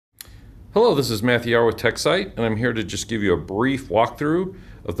Hello, this is Matthew with Techcyte, and I'm here to just give you a brief walkthrough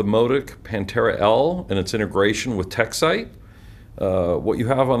of the Modic Panthera L and its integration with Techcyte. What you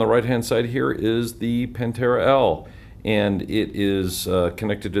have on the right-hand side here is the Panthera L, and it is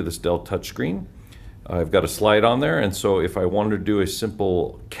connected to this Dell touchscreen. I've got a slide on there, and so if I wanted to do a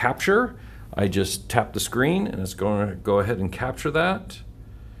simple capture, I just tap the screen, and it's going to go ahead and capture that.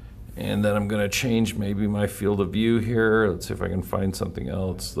 And then I'm going to change maybe my field of view here. Let's see if I can find something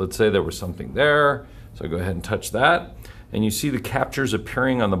else. Let's say there was something there. So I go ahead and touch that. And you see the captures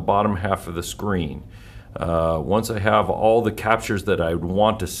appearing on the bottom half of the screen. Once I have all the captures that I would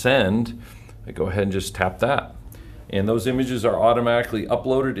want to send, I go ahead and just tap that. And those images are automatically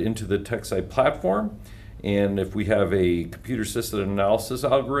uploaded into the Techcyte platform. And if we have a computer-assisted analysis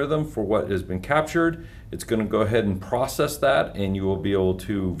algorithm for what has been captured, it's going to go ahead and process that, and you will be able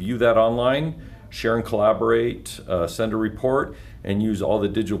to view that online, share and collaborate, send a report, and use all the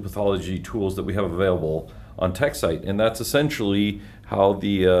digital pathology tools that we have available on Techcyte. And that's essentially how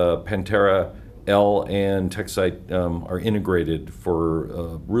the Panthera L and Techcyte are integrated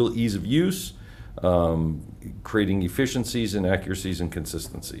for real ease of use, creating efficiencies and accuracies and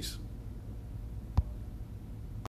consistencies.